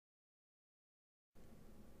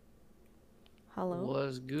Hello?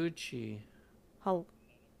 Was Gucci. Hello?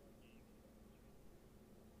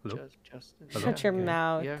 Hello? Justin. Hello? Shut your Yeah,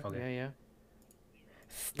 mouth. Yeah, Okay. yeah.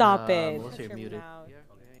 Stop it. Melissa, Shut you're your muted. mouth.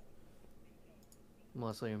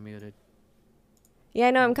 Melissa, you're muted. Yeah,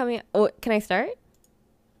 I know I'm coming. Oh, can I start?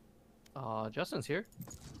 Justin's here.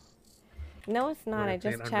 No, it's not. I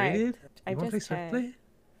just checked. I just checked. Play?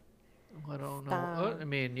 I don't know. Stop. I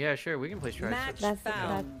mean, yeah, sure, we can play Strike. That's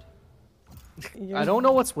found. I don't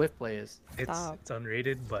know what Swift play is. Stop. It's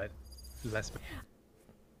unrated, but less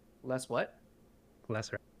what?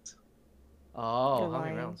 less rounds. Oh, You're how many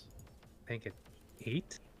lying. rounds? I think it's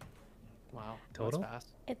 8 Wow. total. That's fast.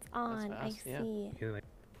 It's on. I fast, yeah. see. Yeah, like,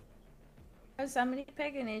 Has somebody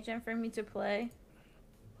pick an agent for me to play,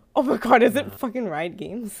 Oh my god, is it fucking Riot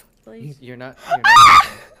Games? please? You're not.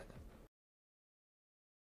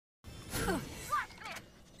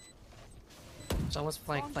 Someone's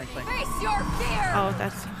flank. Face your fear! Oh,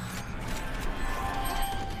 that's.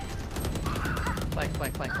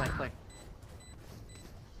 Flank.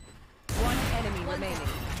 One enemy remaining.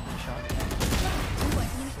 Nice shot.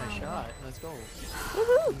 Nice shot. Let's go.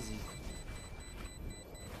 Woohoo! Easy.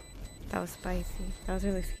 That was spicy. That was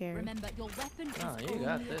really scary. Remember, your weapon Oh, is you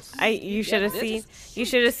got only this. You should have this seen. is- You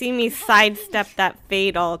should have seen me sidestep that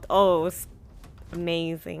fade ult. Oh, it was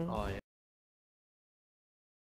amazing. Oh yeah.